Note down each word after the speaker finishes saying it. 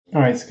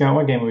Alright, Scott,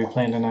 what game are we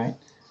playing tonight?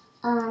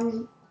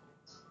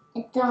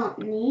 Adopt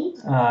Me.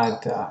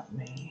 Adopt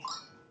Me.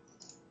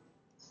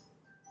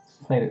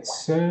 Played it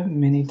so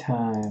many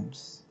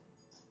times.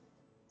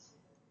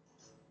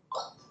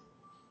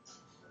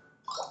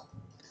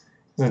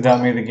 Is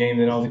Adopt Me the game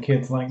that all the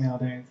kids like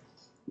nowadays?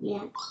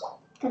 Yeah.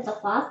 Because the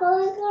fossil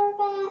eggs are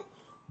back.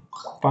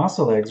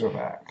 Fossil eggs are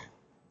back.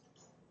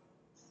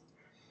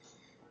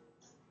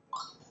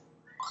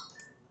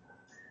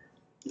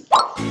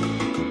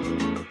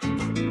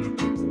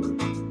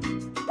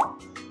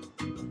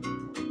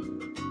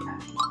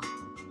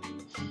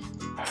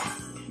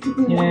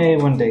 Yay,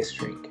 1 day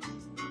streak.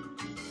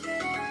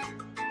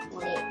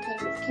 Wait,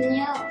 can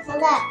you pull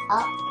that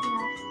up?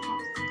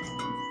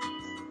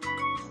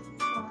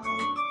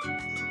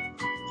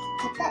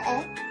 Put the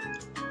X.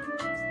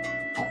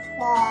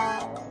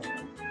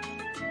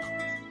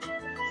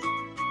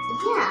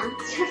 Yeah,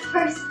 it's your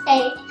first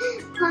day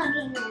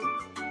logging in.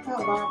 Oh,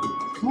 wow.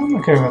 I'm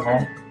okay with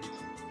that.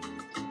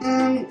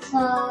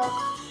 So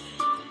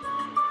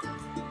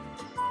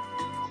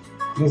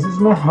This is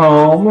my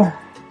home.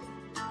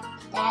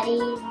 Daddy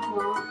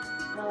won't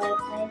really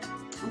play.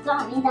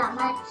 Adopt Me that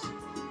much.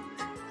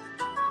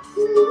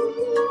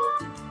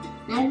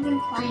 I've been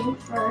playing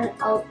for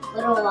a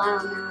little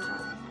while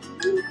now.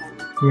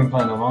 You've been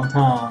playing a long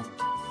time.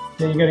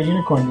 Yeah, you got a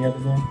unicorn the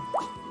other day.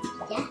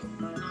 Yes.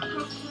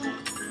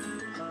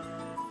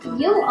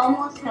 You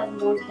almost have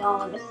more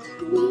dollars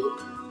than me,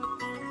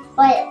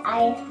 but I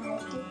had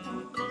to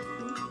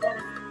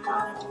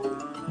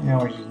 $50. Yeah,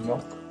 we're using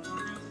milk.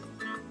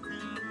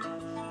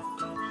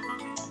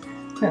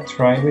 That's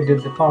right, we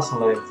did the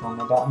fossil eggs on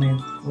the Adopt Me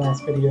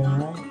last video,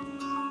 right?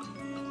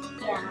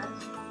 Yeah.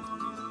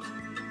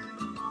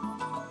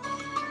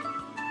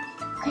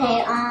 Okay,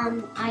 I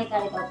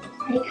gotta go to the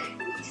playground.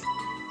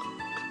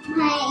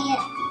 My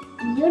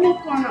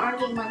unicorn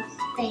already wants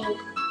things. Is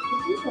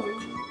he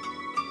going?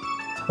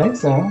 I think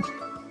so.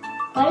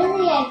 What are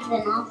the eggs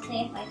and I'll see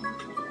if I can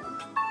see them.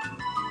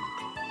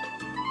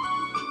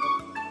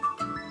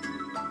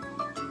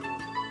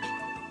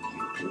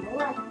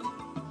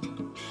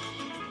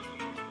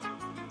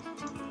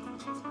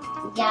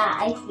 Yeah,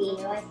 I see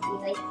you, I see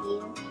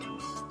you.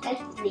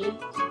 That's me.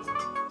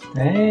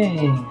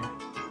 Hey!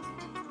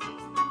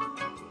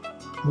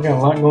 We got a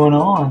lot going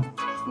on.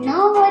 No,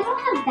 I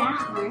don't have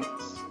that much.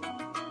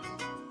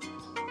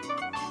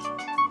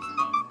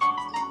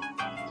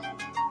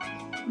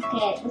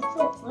 Okay,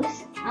 let's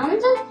I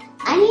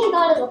need to go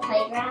to the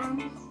playground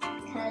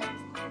because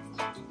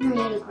my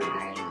unicorn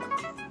already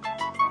wants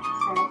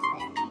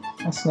something.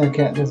 That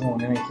snowcat doesn't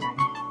want anything.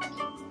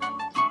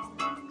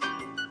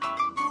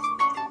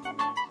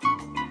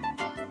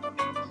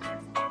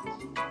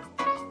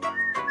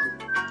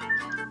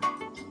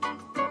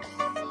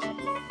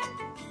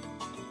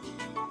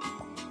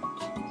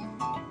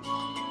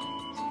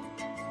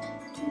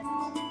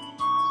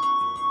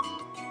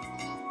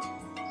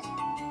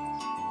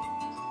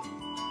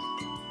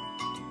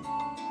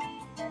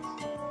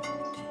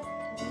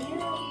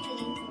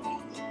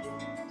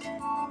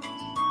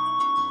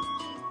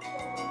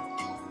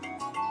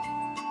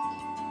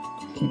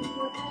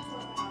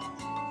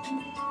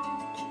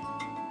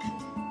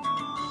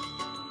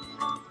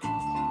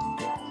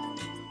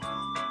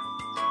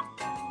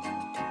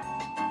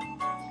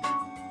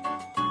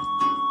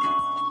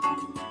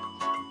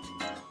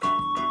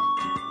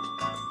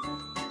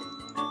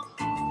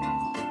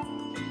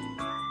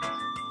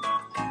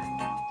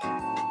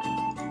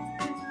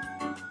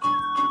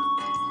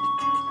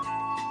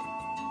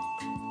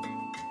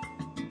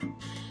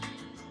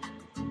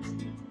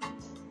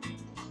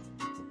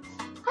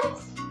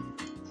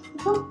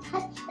 Don't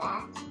touch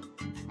that.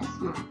 That's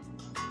not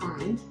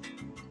fun.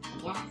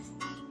 Yes.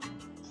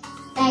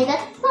 Hey,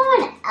 that's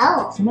someone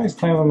else. Somebody's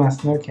playing with my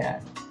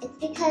snowcat. It's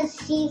because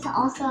she's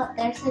also up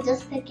there, so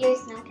just pick your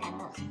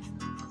snowcat up.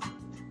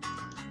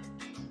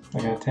 I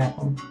gotta tap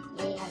him.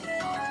 Yeah, you gotta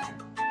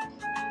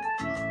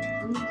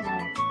I'm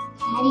tired.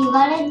 Daddy, you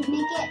gotta make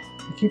it.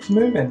 It keeps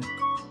moving.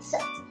 So,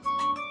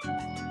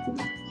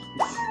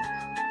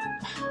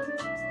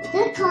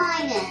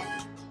 decline it.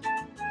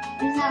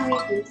 There's no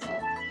reason to.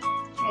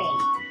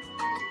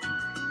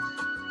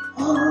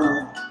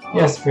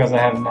 Yes, because I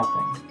have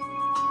nothing.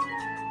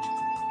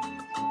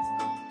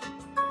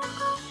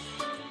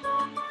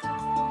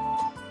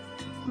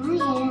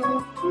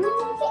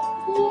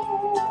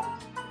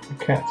 The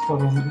cat still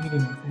doesn't eat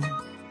anything.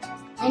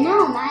 I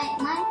know, my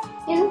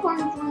unicorn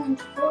is wanting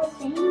 4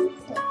 things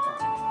so far.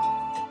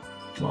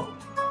 Well,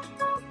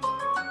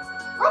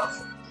 What?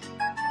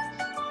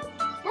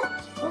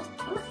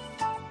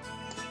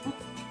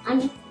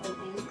 I'm just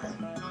sleeping.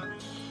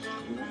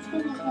 I'm just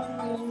gonna get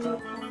my unicorn.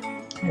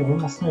 hey,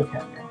 where'd my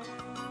snowcat go?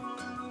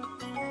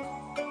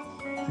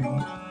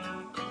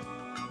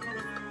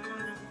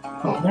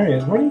 Oh, there he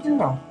is. Where'd he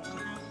go?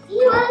 He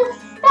was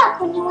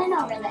stuck when you went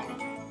over there. I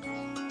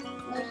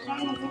was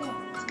trying to get him.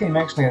 This game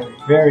actually has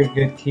very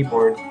good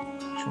keyboard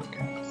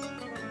shortcuts.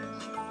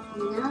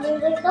 Now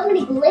there's like so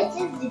many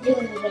glitches to do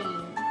in the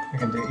game. I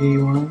can do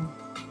E1,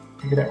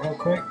 pick it up real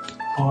quick,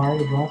 R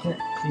to drop it,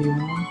 E1?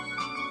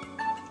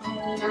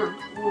 No.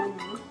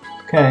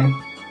 Okay.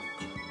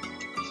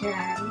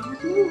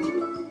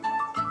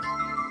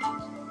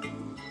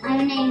 I'm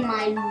gonna name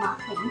mine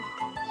Muffin.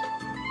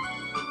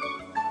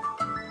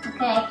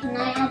 Okay, can I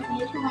add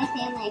you to my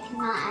family? I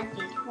cannot add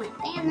you to my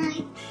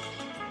family.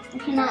 I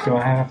cannot. Do I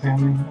have a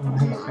family? I don't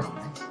have a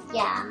family.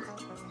 Yeah.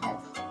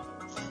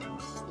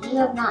 You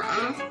have not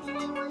asked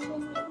anyone to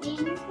be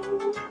in your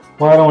family?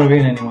 Well, I don't want to be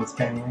in anyone's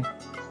family.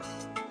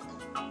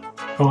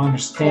 I don't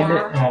understand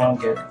it and I don't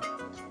get it.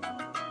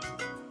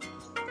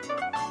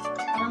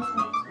 I don't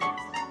think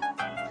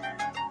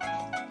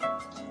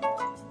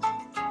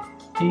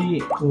so.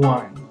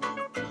 E1.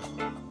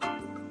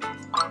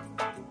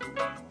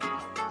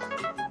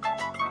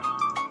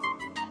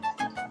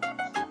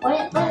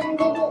 What button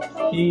did it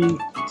say?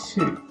 E2.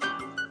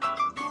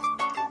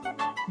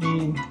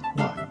 E1.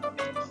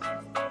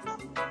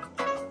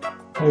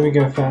 How do we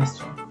go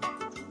faster?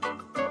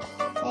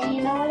 And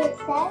you know what it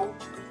says?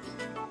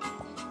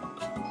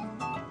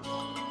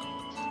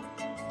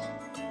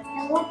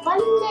 And what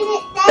button did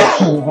it say?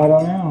 I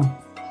don't know.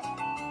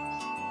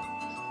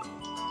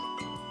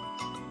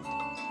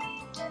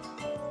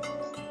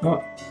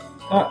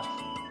 Oh,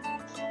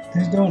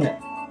 who's doing it?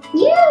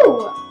 You!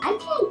 I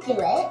can't do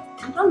it.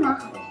 I don't know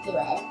how to do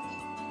it.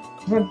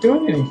 I'm not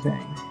doing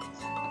anything.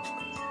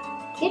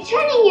 You're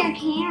turning your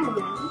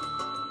camera.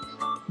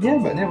 Yeah,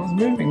 but it was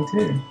moving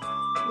too. I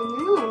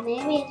know,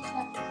 maybe it's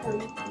just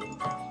something.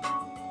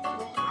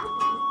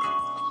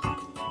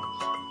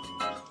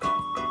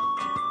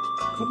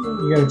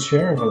 You got a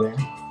chair over there.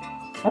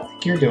 I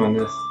think you're doing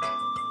this.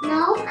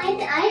 No,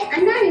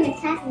 I'm not even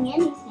attacking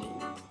anything.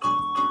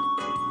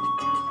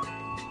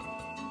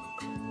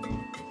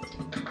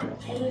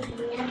 I would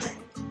never.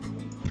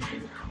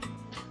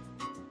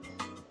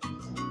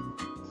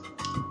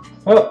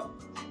 Oh!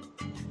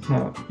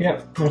 No. Yep,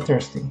 they're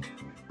thirsty.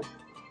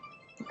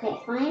 Okay,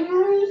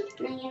 finally,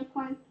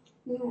 -1.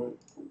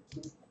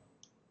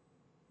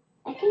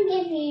 I can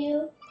give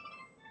you.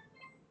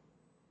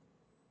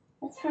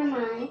 That's for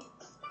mine.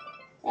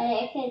 That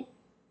I could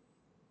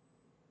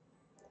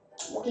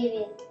give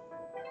you.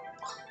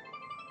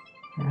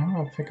 I'm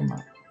gonna pick them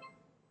up.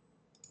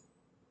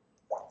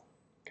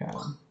 Got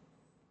them.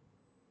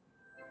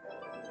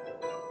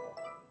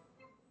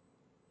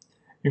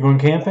 You're going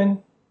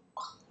camping?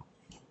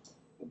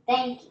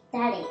 Thank you,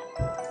 Daddy.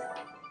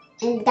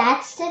 And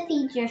that's to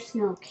feed your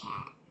snow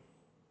cat.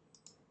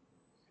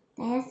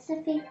 That's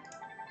to feed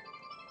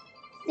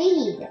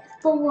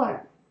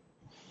 4.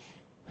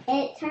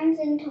 It turns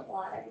into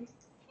water.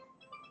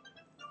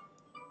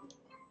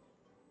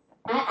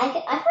 I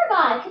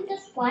forgot, I could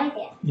just fly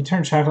there. You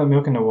turn chocolate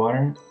milk into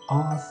water?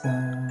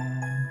 Awesome.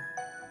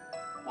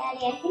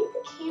 Daddy, I think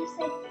the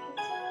campsite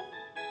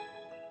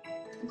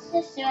it's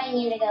just showing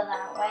you to go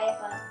that way,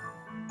 but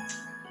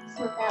it's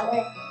not that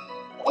way.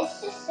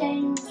 It's just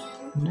showing you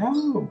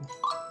No.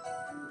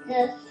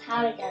 just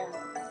how to go.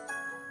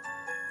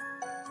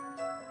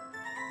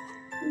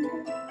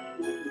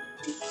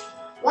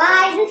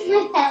 Why does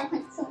my pet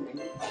want so many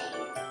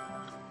things?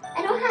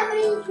 I don't have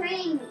any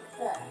drinks.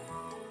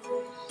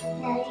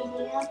 Daddy, do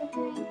you have a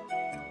drink?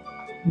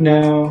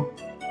 No.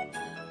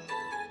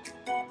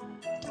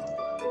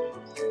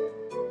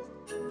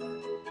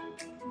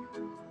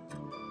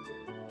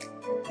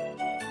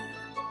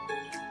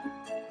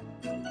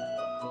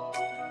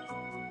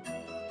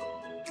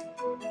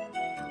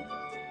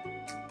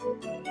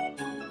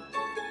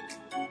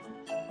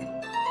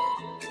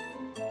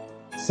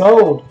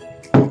 Sold.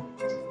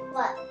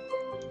 What?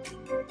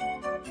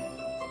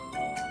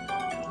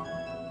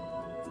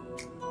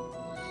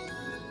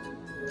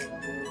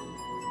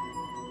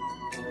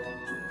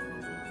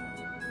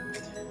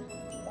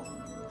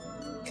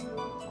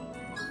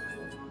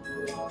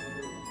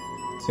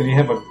 So do you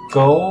have a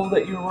goal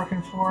that you're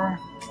working for?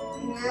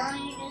 No,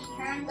 you just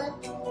turned the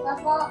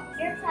level up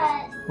your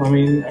pet. Well, I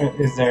mean,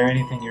 is there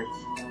anything you're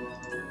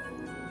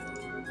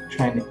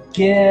trying to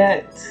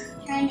get?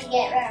 Trying to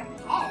get rare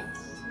pets.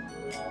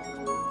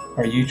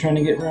 Are you trying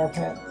to get rare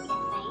pets? I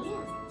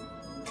am.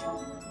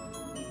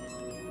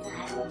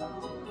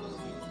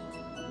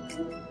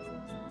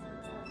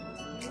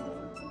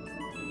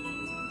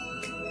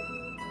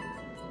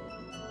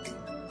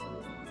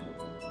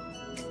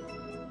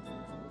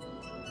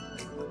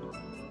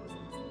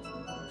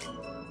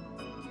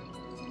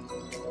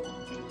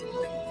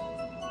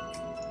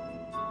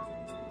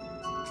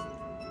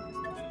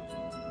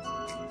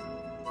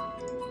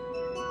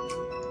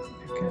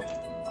 Okay.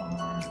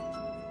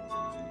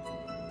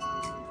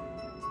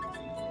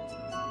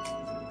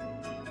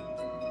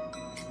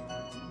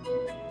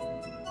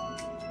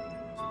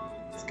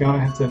 Let's go. I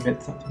have to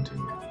admit something to you.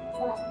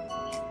 What?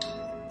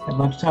 At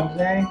lunchtime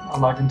today, I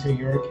logged into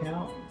your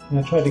account and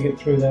I tried to get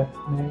through that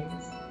maze.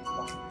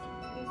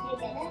 Did you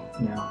get it?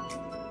 No.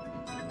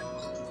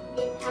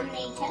 How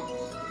many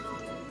chests?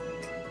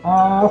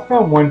 I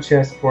found one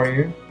chest for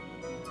you.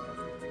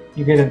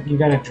 You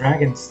got a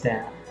dragon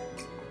staff.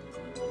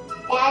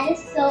 That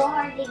is so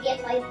hard to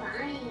get by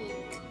buying.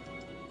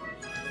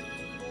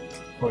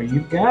 Well, you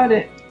got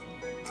it.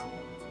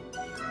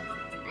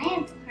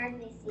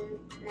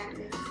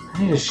 I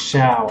need a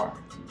shower.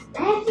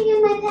 I have to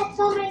give my pet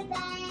so many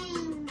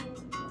things.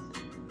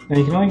 Now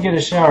you can only get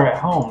a shower at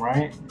home,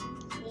 right?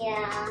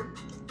 Yeah.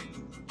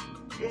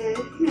 Good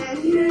thing I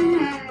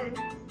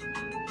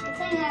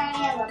already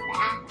have a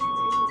bathroom.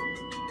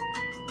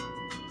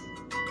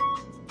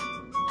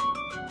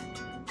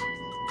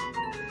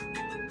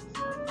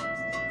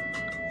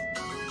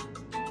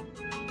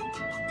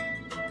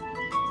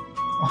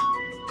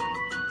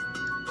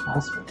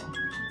 Hospital.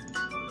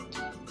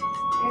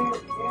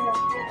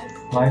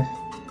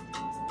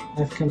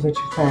 Life comes at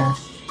you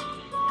fast.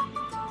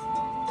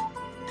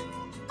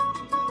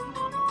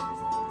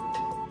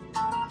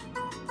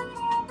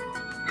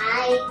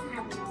 I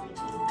have no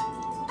idea.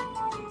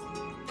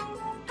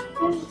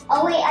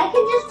 Oh wait, I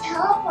can just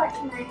teleport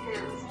to my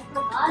house. I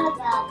forgot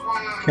about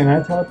that. Can I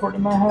teleport to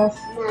my house?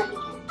 No, you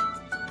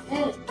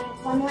can't. There's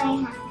one way I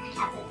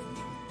have it.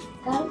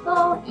 Gotta go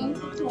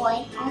into toy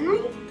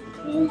only.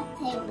 You have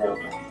to pay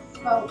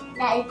Roblox. Well,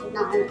 that is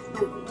not an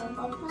expensive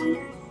Roblox on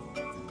this.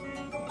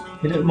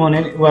 We didn't want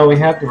any. Well, we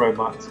have the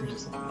robots. We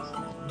just.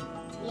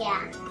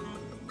 Yeah.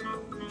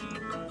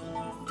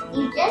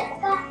 You just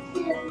got to.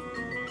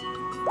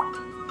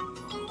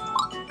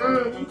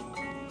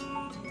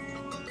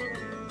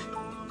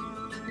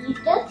 You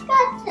just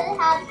got to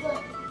have the.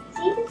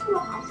 See this little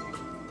house?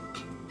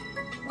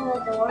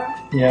 Little door?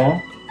 Yeah.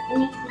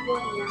 And you can go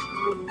in your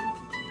home.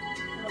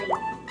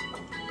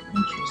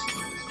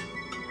 Interesting.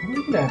 How do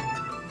you get out of here?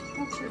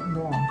 Stop sitting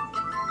down.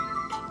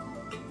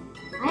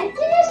 I have to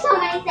do so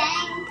many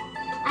things.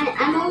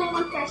 I'm only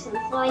one person,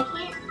 so I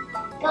can't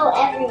go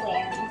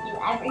everywhere and do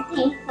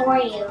everything for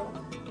you.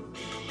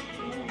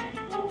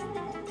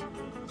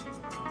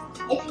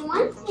 If you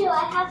want to, I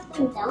have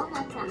some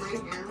donuts at my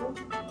house.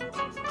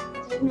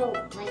 There's no,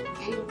 like,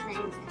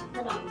 anything to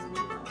put on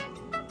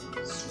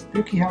them.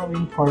 Spooky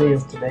Halloween party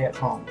is today at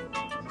home.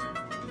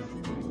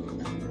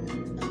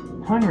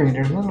 Hungry,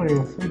 there's literally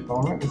a food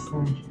bowl right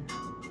beside you.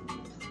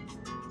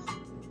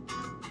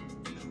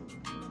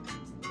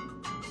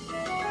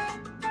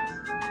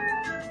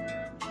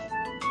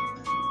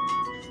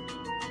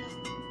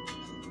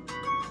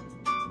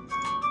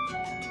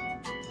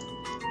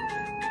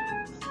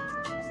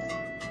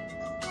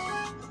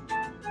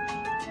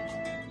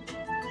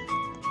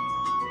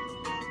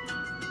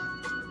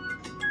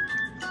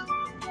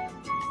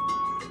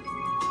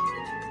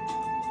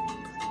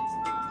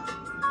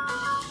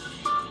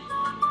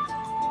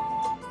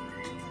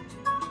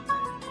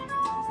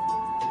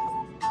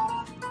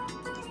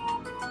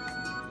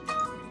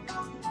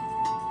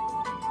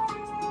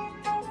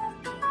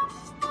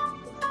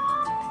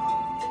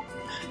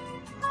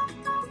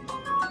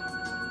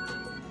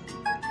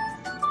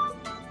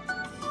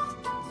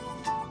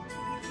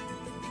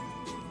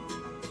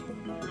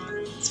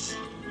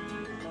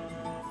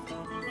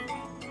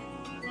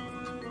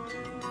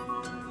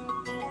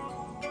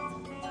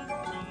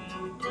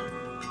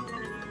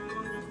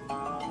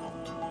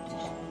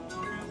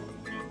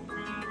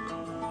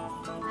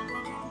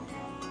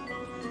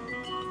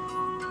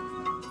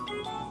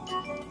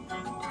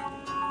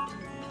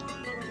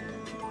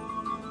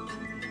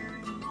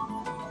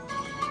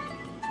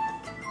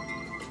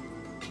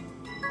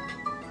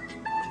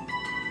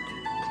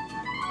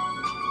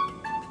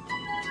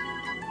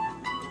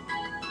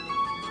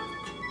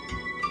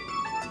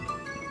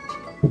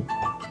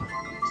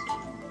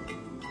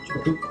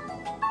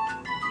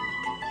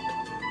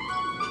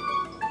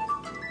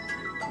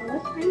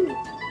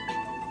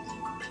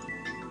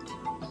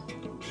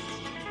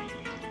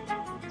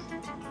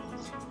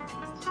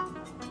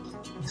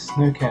 The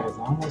snowcat is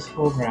almost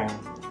full grown.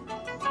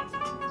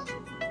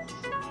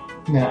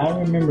 Now, I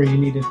remember you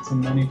needed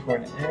some money for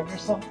an egg or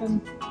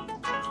something?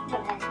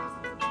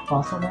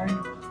 Fossil egg?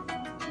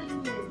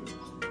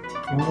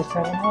 You almost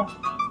have enough?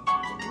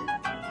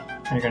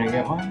 Are you gonna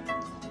get one?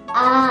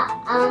 Yeah,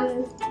 I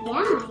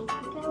think I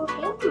will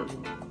get one.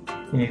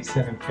 You need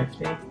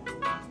 $7.50?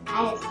 I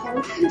have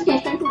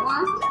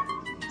 701.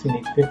 So you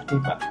need $50.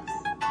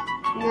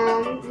 No,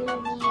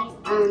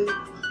 I need,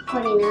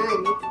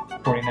 49.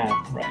 49,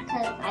 right.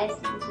 Because I have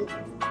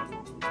 700.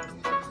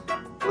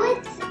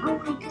 What? Oh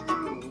my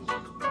gosh.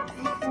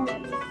 I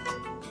couldn't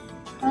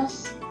press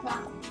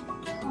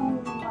the home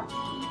button.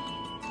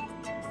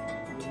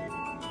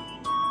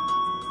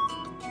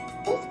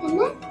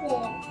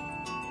 Disconnected.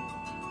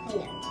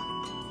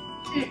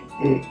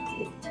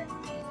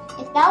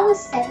 If that was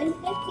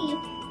 750,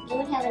 you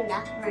would have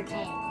enough for an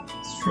egg.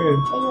 It's true.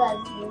 But you have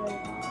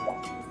 $0.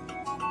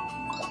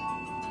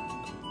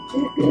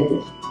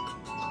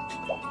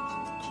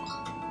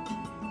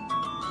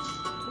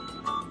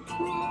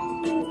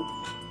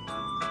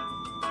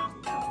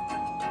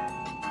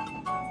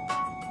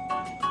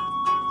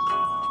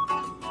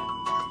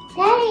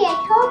 Daddy, I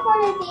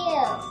teleported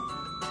you.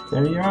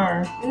 There you are.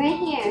 I'm right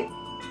here.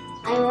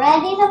 I'm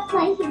ready to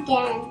play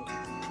again.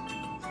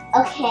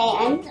 Okay,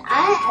 this time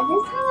I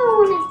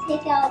want to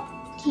take out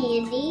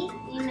Candy.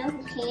 You know who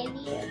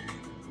Candy is?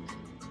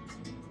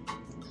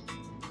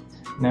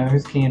 No,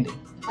 who's Candy?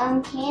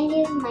 Candy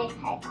is my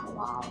pet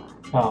koala.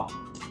 Oh.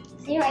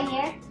 See right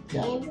here?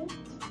 Yeah. Candy?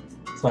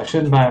 So I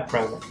shouldn't buy a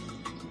present.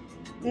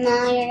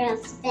 No, you're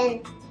gonna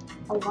spend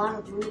a lot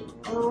of money.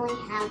 You only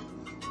have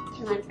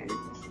 200.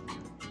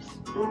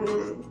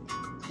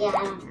 Yeah, I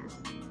don't know.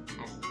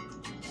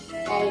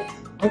 Daddy.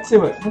 Let's see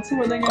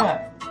what they got.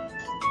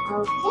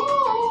 Okay.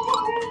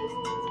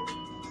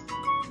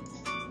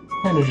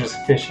 And they're just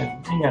fishing.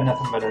 Ain't got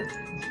nothing but a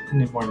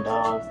newborn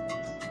dog.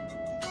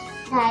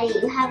 Daddy,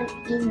 you have an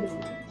emu.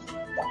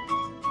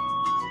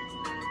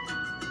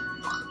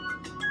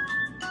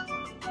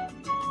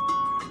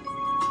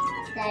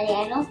 Daddy,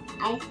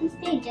 I think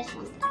they just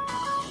want to.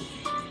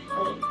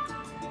 Wait.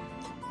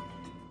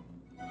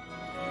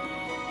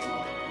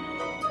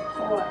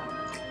 4.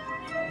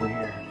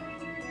 Weird.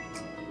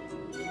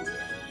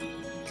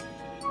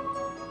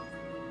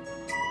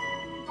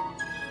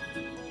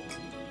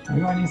 We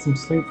all need some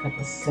sleep at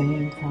the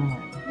same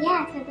time.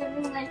 Yeah, because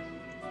everyone.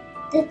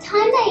 The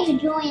time that you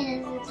join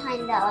is the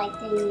time that like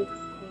they need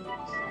sleep.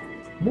 So.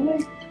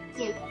 Really?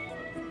 Yeah.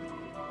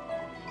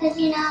 Because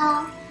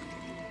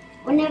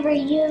whenever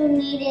you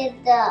needed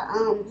the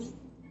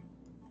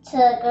to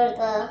go to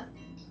the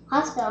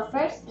hospital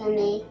first, then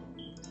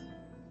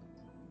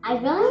I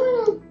really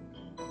want to.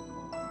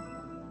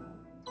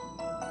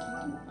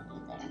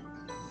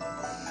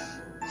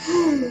 This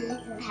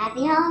is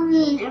Happy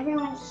Halloween.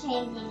 Everyone's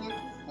changing it.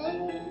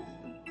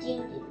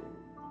 Doo-doo.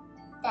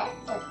 That's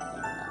just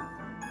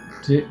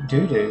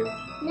Doo-doo.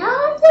 No,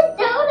 it's a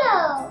dodo.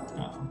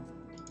 Oh.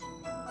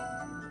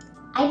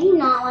 I do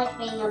not like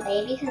being a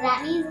baby because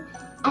that means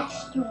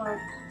extra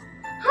work.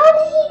 How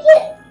did he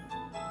get?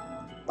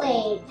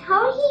 Wait,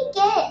 how did he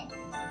get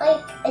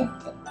like a?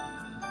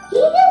 He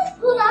just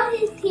pulled out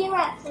his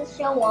T-Rex to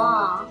show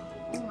off.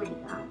 Oh my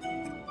god.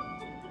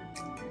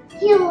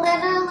 He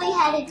literally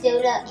had a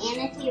dodo and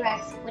a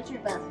T-Rex, which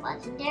are both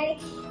legendary.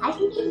 I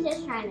think he's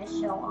just trying to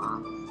show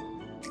off.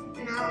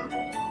 No.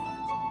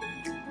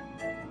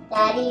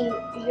 Daddy,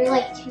 you're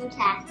like 2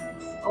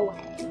 tasks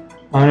away.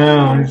 I know.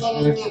 I'm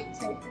getting it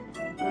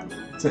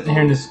to. Sitting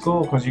here in the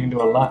school because you can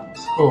do a lot in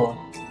school.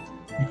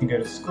 You can go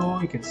to school,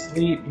 you can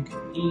sleep, you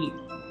can eat,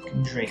 you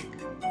can drink.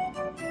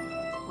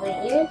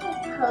 Wait, you're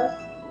supposed.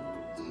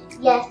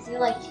 Yes,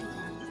 you're like 2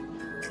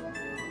 tasks.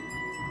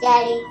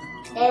 Daddy,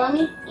 I want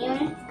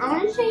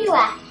to show you a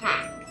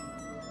hack.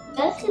 You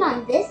gotta sit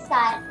on this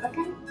side. Let's sit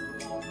on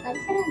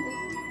this side.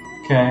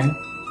 Okay.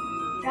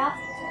 Drop.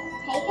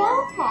 Take out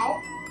a pet.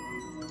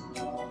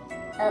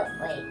 Oh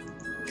wait.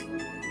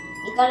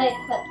 You gotta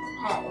equip the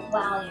pet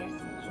while you're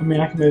sleeping. I mean,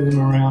 I can move them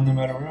around no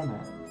matter where I'm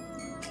at.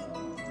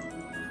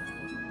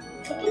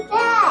 Look at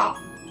that!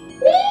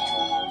 Whee!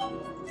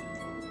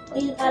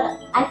 Well, you gotta.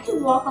 I could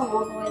walk them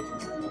all the way to the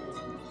finish.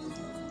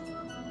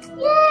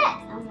 Yeah!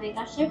 Oh my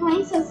gosh, you're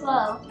going so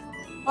slow.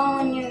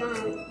 Following your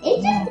nose.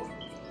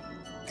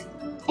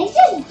 It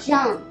just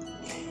jumped.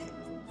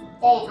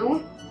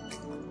 Dang,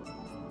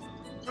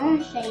 I want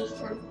to show you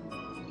something.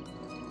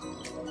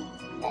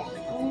 I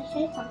want to show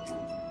you something.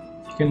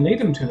 You can lead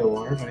him to the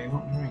water, but he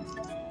won't drink.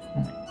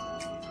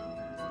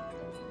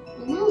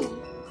 I know.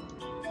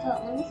 So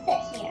let me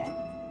sit here.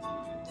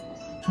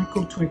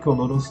 Twinkle, twinkle,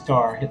 little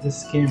star, hit the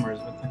scammers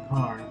with the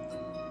car.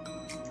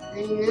 I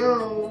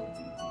know.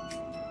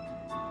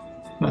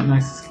 Not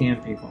nice to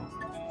scam people.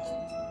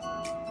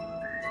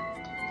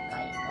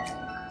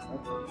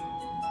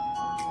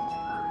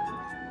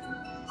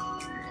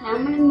 Okay,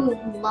 I'm gonna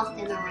move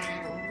nothing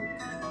around.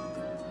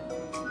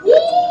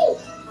 Whee!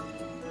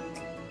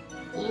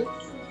 Yes.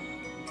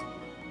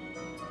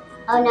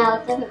 Oh no,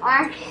 it doesn't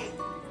work.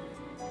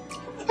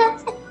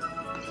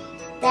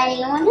 Daddy,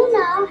 you want to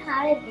know how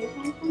to do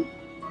something?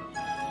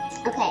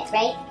 Okay,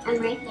 right? I'm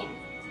right here.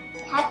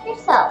 Tap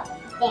yourself.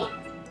 Dance.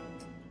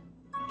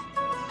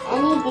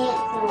 Any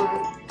dance you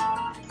want.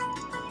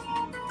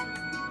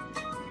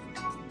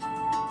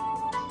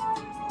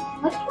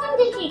 Which one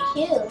did you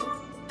choose?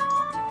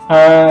 I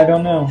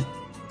don't know.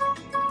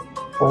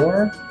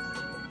 4?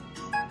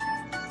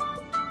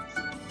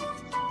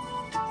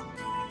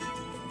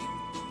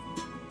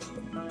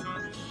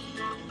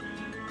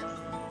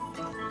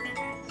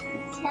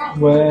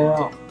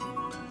 Well,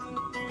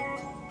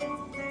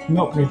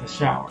 milk needs a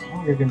shower. I'm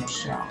gonna give him a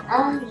shower.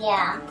 Oh,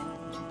 yeah.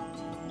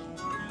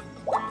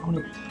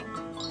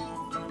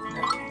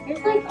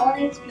 There's like all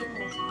these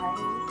people's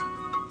parties.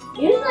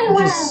 Usually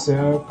when This is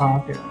so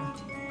popular.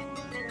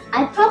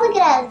 I probably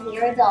get at $0.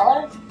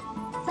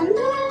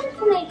 Sometimes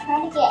when I try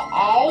to get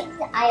eggs,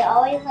 I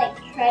always like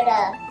try to,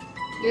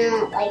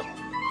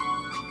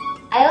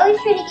 I always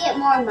try to get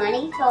more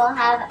money, so I'll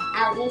have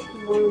at least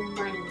more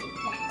money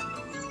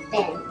to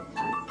spend on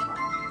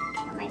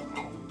stuff for my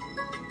pet.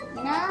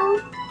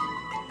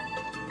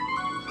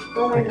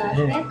 Oh my gosh,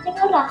 we have to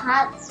go to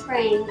Hot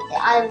Springs.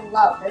 I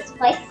love this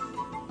place.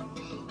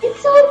 It's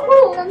so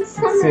cool in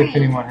summer. Let's see if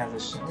anyone has a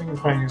shower. We can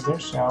probably use their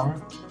shower.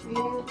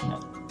 No.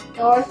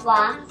 Doors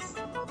locked.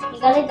 You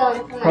gotta go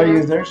into my Probably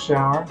use their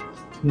shower.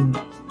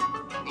 No.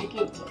 I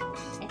can't do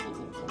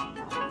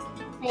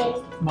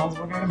it. Might as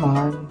well go to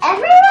mine.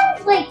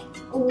 Everyone's like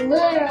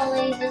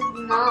literally just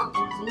not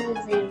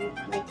using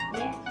like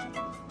there.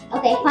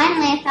 Okay,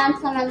 finally I found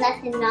someone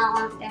that did not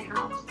lock their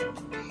house.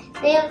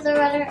 They have the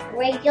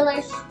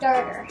regular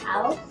starter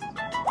house.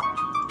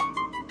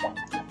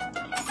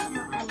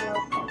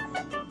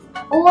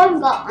 Oh,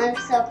 I'm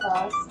so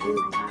close. Oh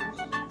my gosh.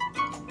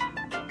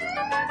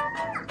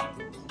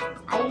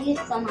 I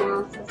used someone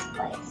else's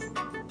place.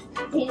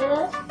 See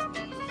this?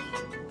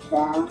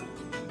 So,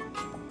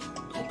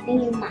 I can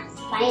use my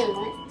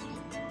silent.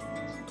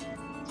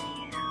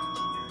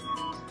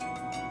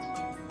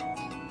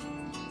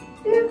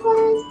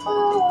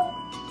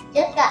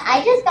 I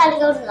just gotta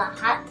go to the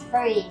hot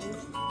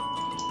springs.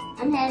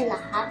 I'm heading to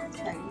the hot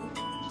springs.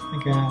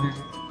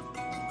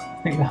 I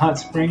think the hot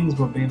springs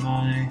will be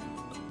my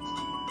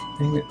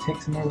thing that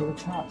takes them over the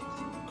top.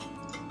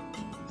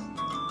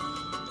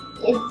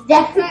 It's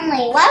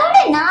definitely. Why would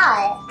it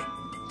not?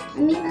 I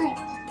mean, like,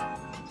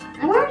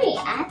 I'm already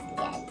at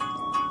the edge.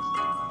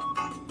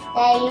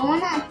 Dad, you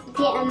wanna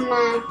get in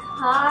my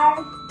car?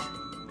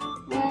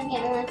 You wanna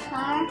get in my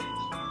car?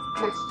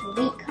 My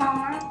sweet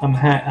car? I'm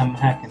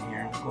hacking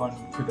here. I'm going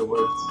through the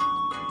woods.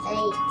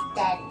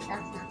 Daddy,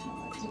 that's not the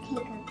woods. You can't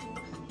go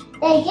through.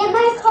 Daddy, get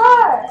my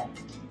car!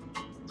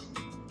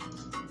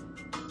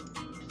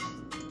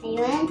 Are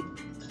you in?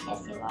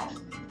 Yes, you are.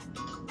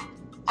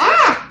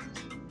 Ah!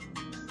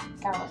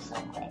 That was so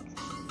quick.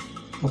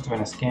 Must have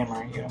been a scammer.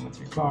 You get them with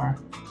your car.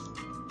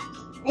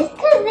 It's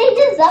because they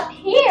just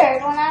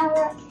appeared when I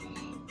were.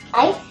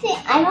 I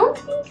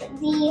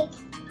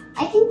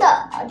think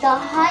the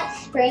hot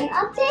spring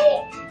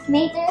update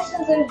made there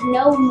so there's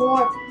no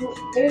more.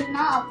 There's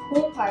not a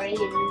pool party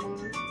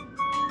anymore.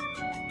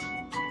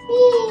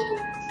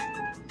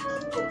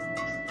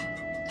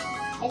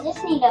 I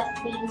just need to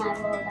feed my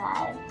little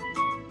guy.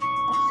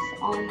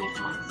 That's all my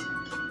tasks.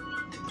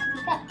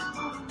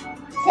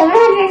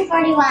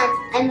 741.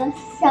 I'm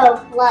so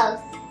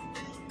close.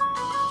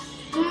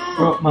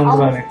 Oh, mine's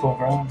about to be full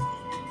grown.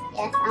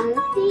 Yes, I'm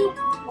gonna see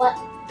what.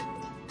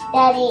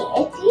 Daddy,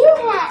 if you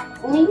have,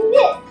 when you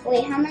get,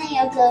 wait, how many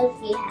of those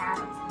do you have?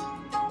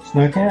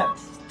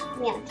 Snowcats?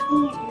 Yeah, can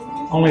you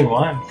Only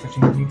one, because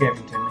you gave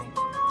them to me.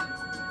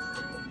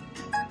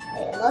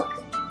 wait,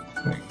 look.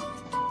 Wait.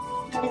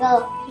 I'm gonna go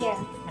here.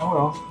 Oh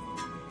well.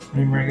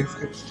 Whenever it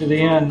gets to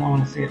the end, I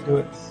want to see it do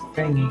its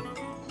thingy.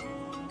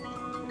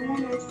 I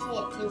want to see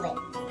it do it.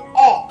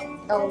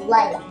 The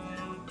light.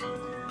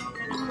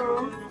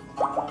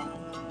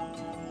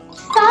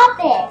 Stop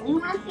it! We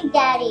want to see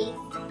Daddy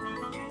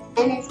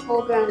and his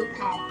full-grown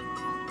pet.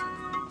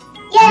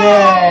 Yay!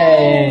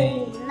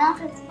 Yay! Now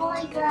it's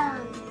fully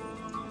grown.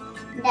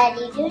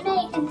 Daddy, do you know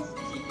you can just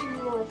keep him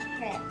with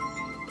tricks?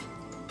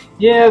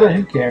 Yeah, but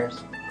who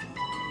cares?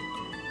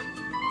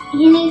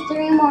 You need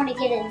 3 more to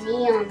get a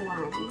neon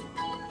one.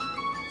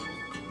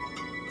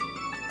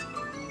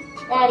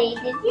 Daddy,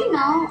 did you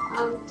know,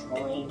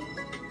 toys?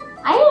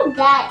 I have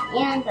that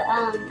and,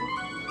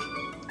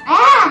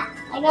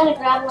 I got a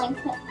grappling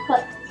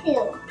hook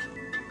too.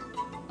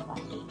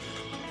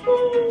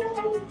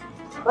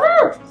 Woo!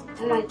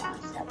 Oh my gosh.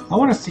 I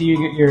want to see you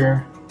get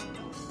your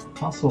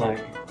fossil egg.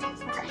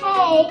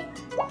 Okay.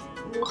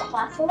 I'm going to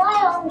Fossil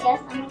Isle. Yes,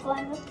 I'm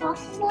going to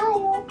Fossil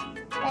Isle.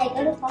 Did I go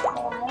to Fossil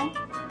Isle?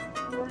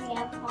 I'm going to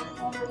get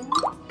Fossil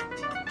Isle.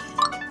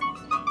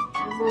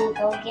 I'm going to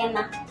go get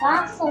my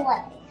fossil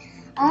egg.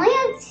 I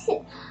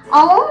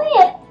only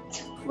have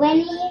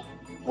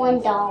 $21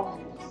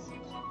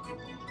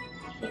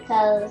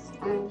 because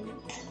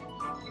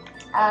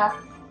I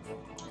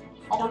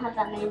don't have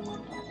that many more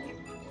dollars.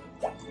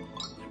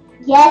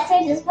 Yes, I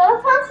just bought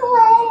a fossil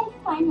egg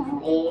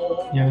finally.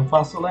 You have a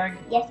fossil egg?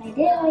 Yes, I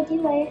do.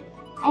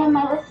 I have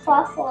my little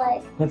fossil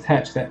egg. Let's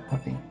hatch that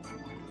puppy.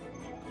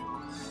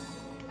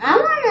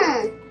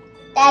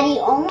 Daddy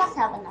almost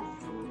have enough.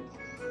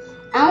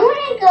 I want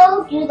to go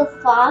do the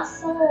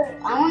fossil.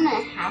 I want to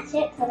hatch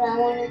it because I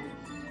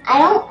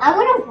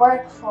want to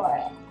work for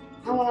it.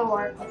 I want to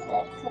work with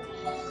it.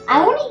 I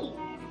already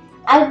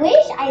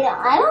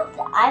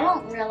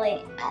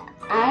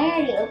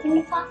opened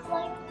the fossil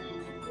egg.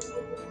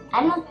 I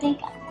don't think.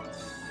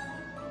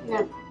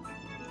 No.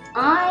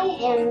 I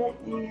am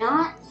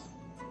not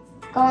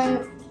going.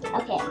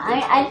 Okay.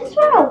 I just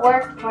want to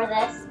work for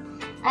this.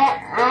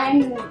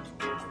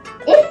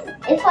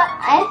 If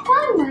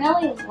I'm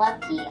really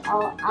lucky,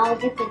 I'll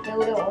get the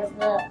dodo or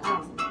the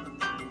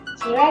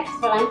T-Rex,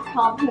 but I'm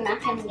probably not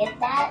gonna get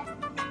that.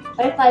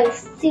 But if I was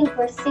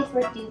super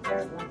duper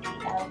lucky,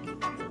 that would be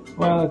cool.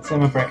 Well, let's say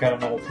I'm gonna break out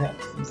another pet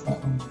since that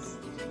one's.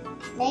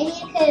 Maybe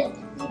you could.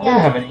 I don't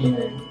have an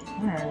either.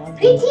 Alright.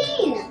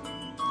 Preteen.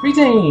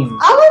 Preteen.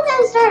 All of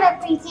them start at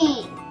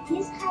preteen.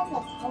 These have a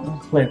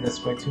I've played this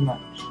way too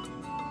much.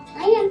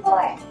 I am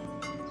for it.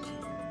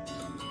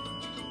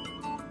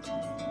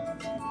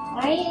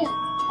 Why are you?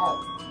 Oh,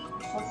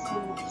 I saw so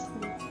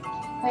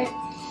much.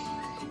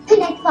 The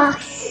next box.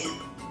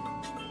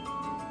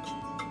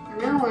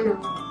 I'm gonna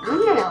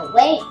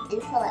wait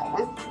until I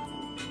want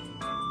something.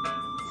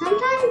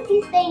 Sometimes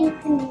these things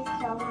can be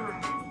so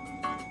hard.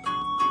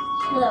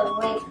 Should I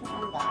wait for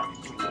them back?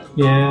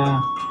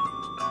 Yeah.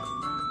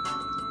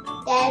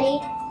 Daddy,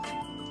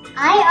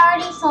 I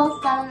already saw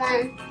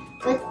someone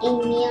with a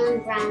neon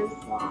brown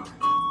sloth.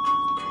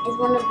 is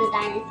one of the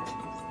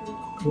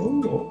dinosaurs.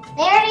 Ooh.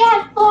 They already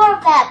had 4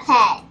 of that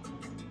pet.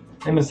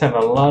 They must have a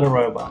lot of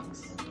Robux.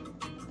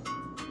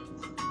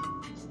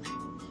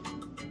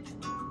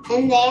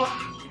 And they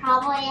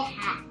probably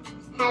had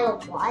a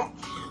lot.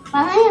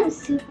 But I am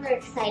super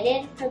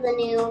excited for the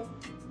new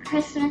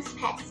Christmas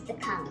pets to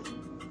come.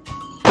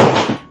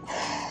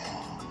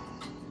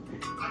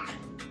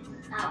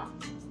 Oh.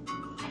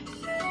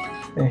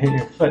 They hit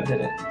your foot,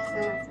 did it?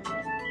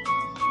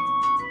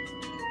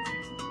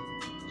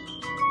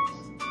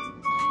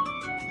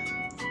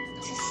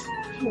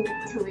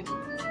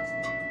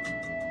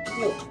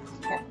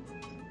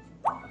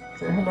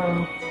 Say hello.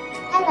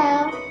 Hello.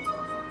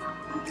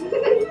 Thank you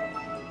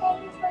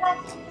for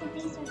watching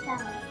These Are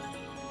Sounds.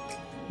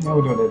 Now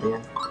we're doing it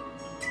again.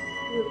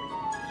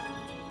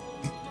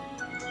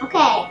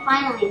 Okay,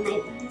 finally, my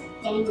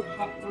dang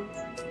pet wants.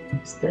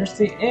 He's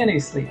thirsty and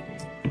he's sleeping.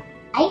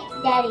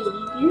 Daddy,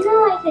 you know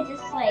I could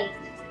just like.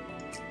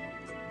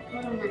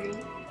 What am I?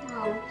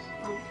 Oh,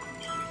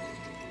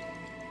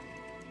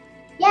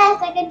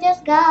 yes, I could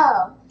just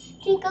go.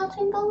 Twinkle,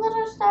 twinkle,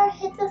 little star,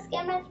 hit the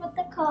skimmers with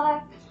the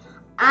car.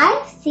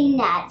 I've seen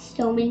that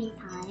so many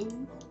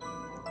times.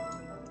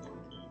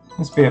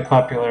 Must be a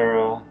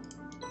popular.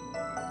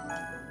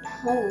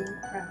 Poem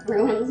for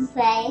everyone to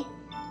say.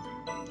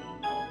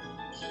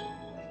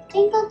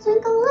 Twinkle,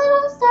 twinkle,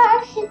 little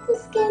star, hit the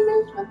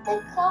skimmers with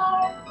the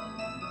car.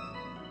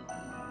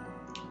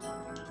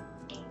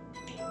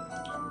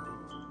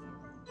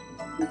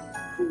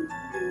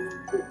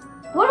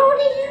 What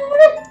did you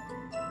do?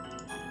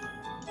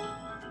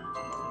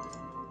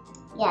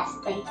 Yes,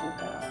 thank you,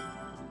 girl.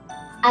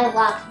 I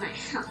locked my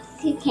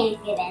house. You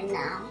can't get in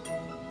now.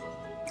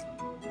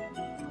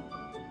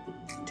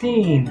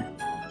 Teen.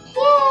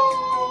 Yay!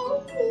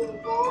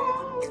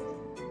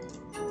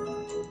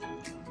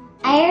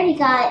 I already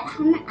got.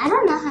 I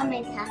don't know how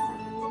many tasks I'm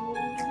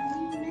doing.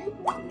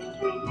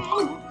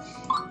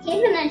 He's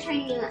gonna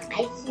train you, I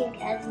think,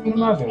 as many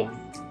tricks.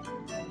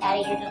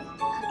 Daddy, you're just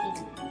cooking.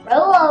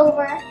 Roll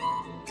over.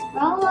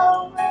 Roll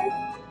over.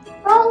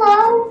 Roll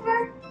over.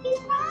 He's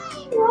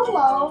fine. Roll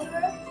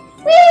over.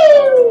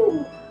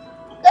 Woo!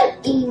 Good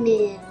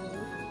email.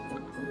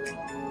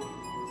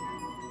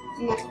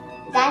 No,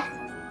 that's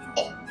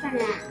it for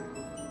now.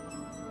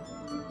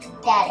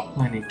 Daddy. I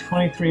need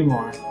 23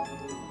 more.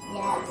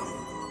 Yes.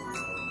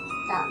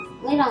 So,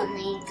 we don't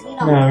need.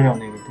 No, we don't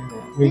need to do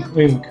that.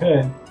 We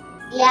could.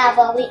 Yeah,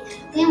 but we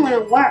want to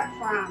work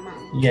for our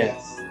money.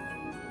 Yes.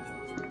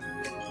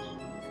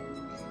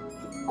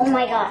 Oh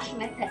my gosh,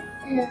 my pet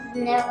has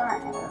never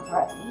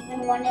ever even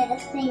wanted a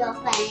single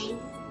thing.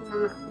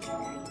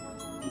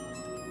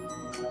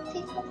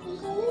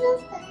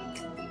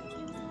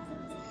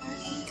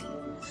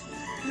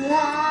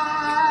 Not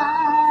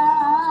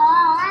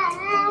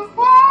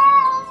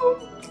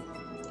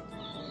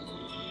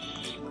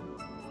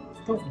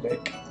Don't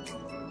lick.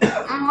 I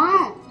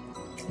won't.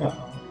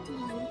 Uh-oh.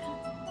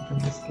 Open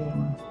this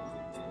camera.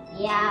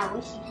 Yeah, we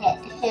should hit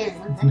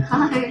him with the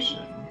car.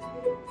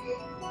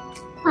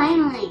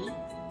 Finally.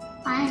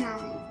 I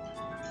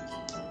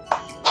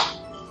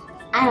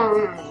don't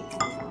know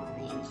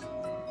anything.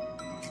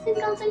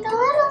 Twinkle, twinkle,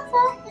 little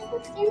star, hit the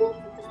skimmers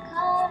with the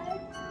car.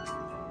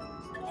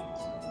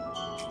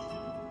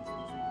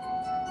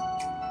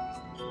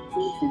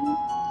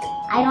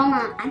 I don't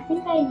know. I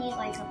think I need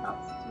like about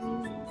 3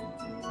 minutes.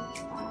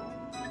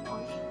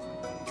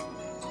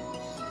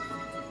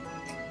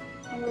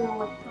 I don't know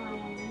what time I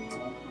need.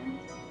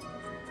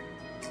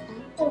 I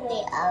have to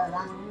wait a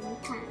long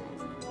time.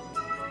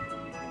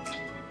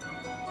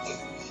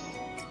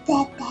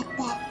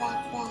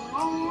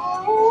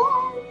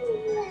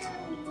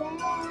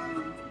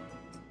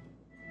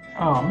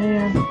 Oh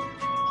man.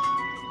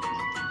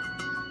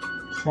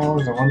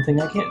 Shower's the one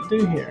thing I can't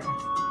do here.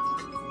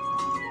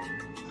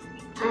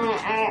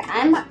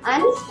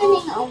 I'm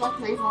spending almost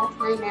my whole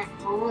time at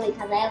home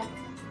because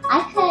I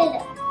could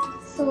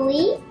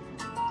sleep,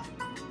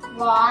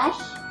 wash,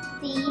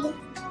 feed,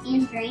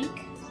 and drink.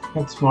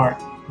 That's smart.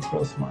 That's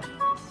real smart. You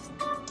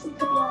could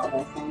do all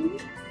those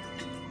things.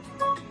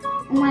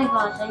 Oh my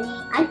gosh,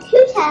 I'm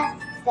 2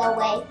 tasks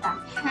away from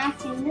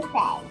hatching this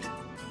egg.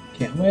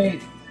 Can't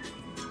wait.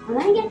 I'm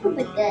gonna get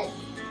something good.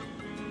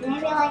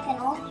 Maybe like an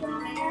ultra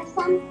rare or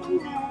something.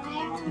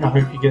 I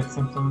hope you get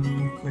something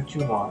that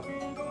you want.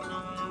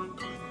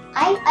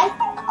 I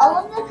think all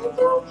of them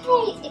are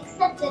okay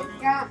except the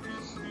ground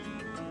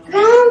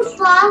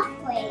sloth.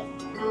 Wait,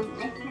 I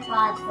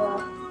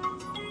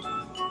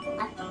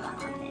forgot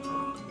it.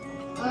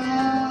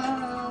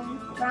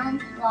 Ground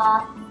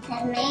sloth,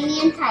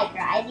 Tasmanian tiger.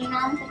 I do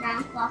not want the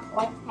ground sloth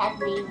or the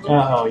Tasmanian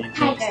Uh-oh, you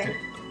tiger. fixed it.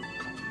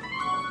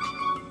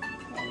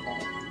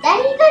 Then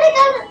you gotta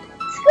go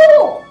to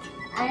school.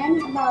 I'm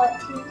about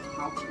to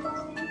touch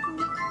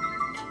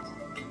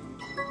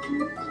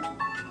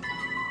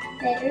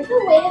there's a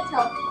way to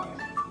teleport.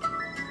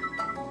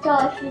 So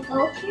if you go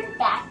to your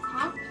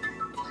backpack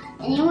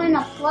and you want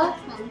to flush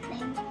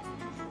something,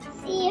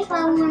 see if I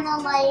want to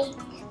like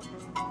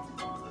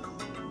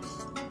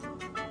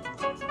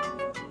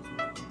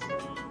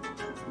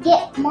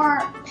get more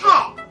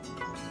pets.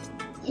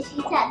 If she's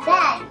at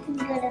that, you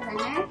can go to the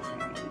nursery.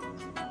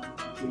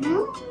 No?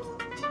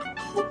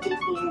 Look at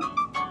here.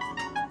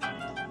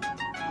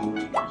 Oh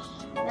my gosh.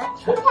 I got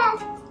 2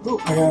 pets. Ooh,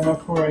 I got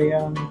enough for a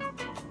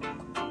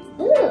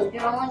Ooh,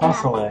 you're only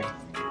fossil gonna... egg.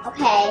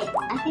 Okay,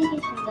 I think you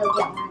should go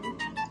get one.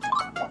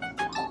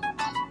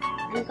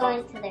 I'm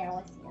going to there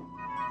with you.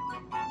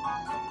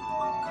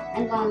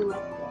 I'm going with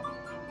you.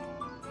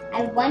 I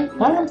want you.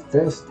 I'm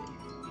thirsty.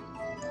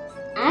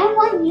 I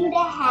want you to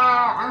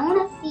have. I want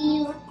to see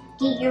you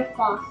get your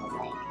fossil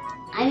egg.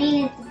 I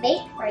mean, it's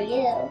baked for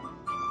you.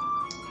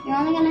 You're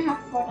only gonna have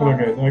 $4.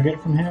 Okay, do I get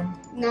it from him?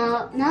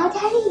 No,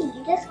 Daddy.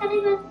 You just gotta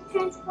go to the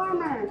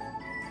Transformer.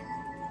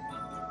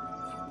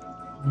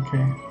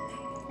 Okay.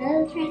 Go to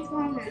the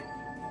Transformer.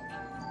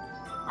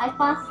 I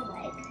fossil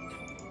egg.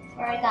 That's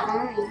where I got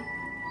mine.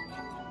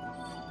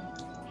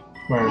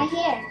 Where? Right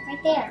here,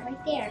 right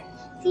there.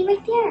 See,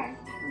 right there.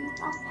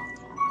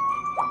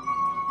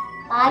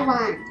 Buy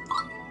one.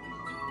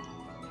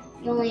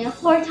 You only have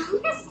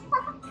 $4 left.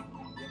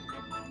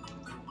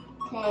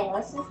 Okay,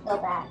 let's just go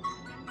back.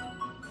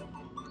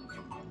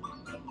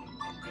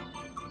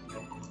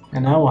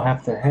 And I will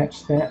have to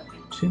hatch that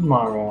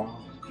tomorrow.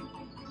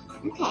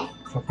 Okay.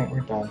 So I think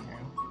we're done here.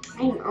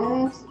 I'm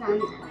almost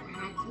done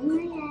hatching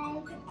my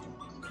egg.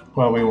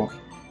 Well, we won't.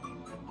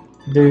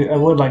 I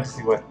would like to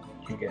see what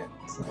you get.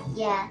 So.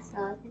 Yeah, so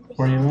I think we should.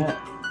 Where you at?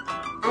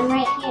 I'm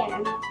right here.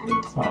 I'm Oh.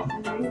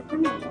 right in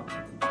front of you.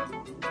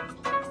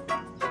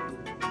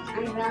 I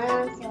really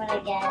want to see what I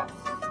get.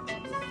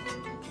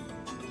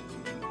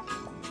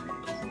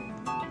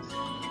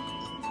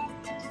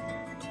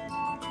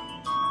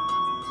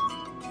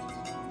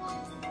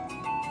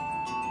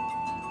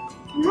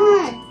 Come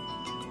on.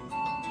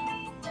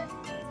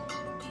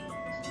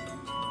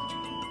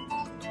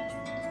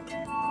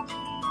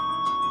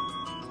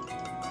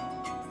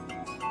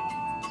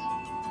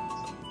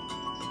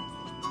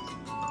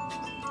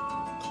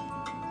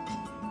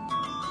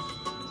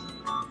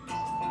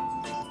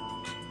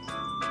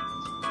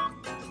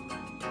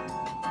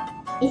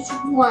 It's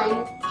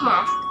 1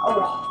 task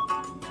away.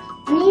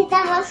 When he's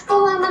done with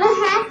school, I'm gonna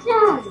hatch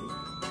him.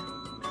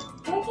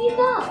 Where'd you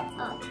go?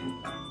 Oh.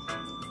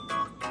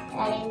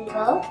 Daddy,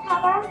 go,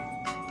 Pepper.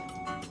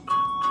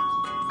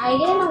 Are you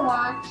gonna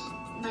watch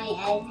my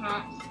egg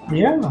hatch?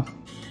 Yeah.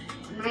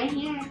 I'm right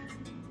here.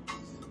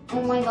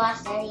 Oh my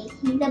gosh, Daddy,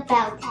 he's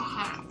about to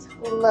hatch.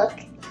 Look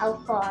how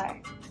far.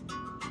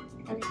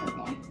 I'm gonna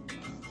go there.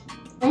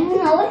 I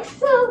know, it's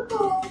so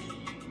cool.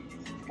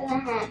 It's gonna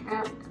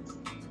hatch.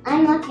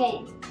 I'm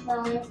looking. So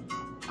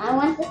I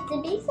want this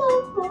to be so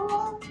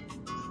cool.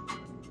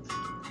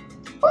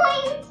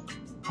 Boing!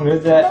 What is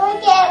What that? do I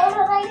get? What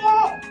do I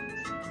get?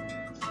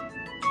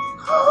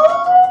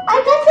 Oh, I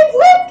got the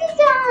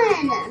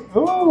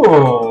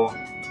Ooh.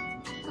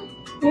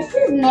 gun! This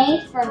is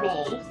made for me,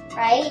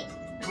 right?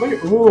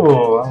 Look,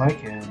 ooh, I like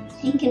him.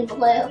 Pink and blue.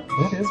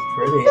 That is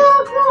pretty. So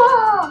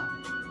cool!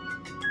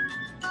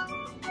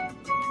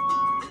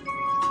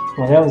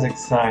 Well, that was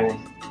exciting.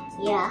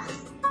 Yeah.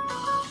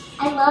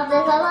 I love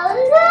this. I love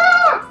this.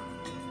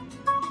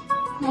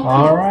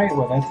 All right,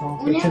 well, that's all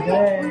for Whenever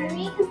today.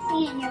 you can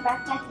see it in your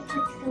backpack, it's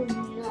like so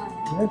young.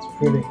 That's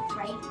pretty.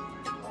 Right?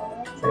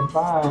 Say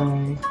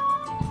bye.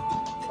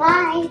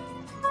 Bye.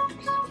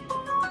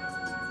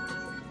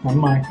 I'm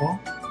Michael.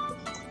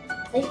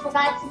 We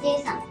forgot to do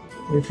something.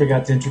 We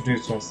forgot to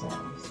introduce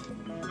ourselves.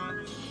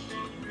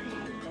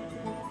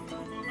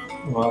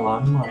 Well,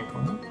 I'm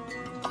Michael.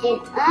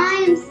 And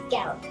I'm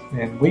Scout.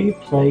 And we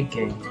play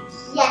games.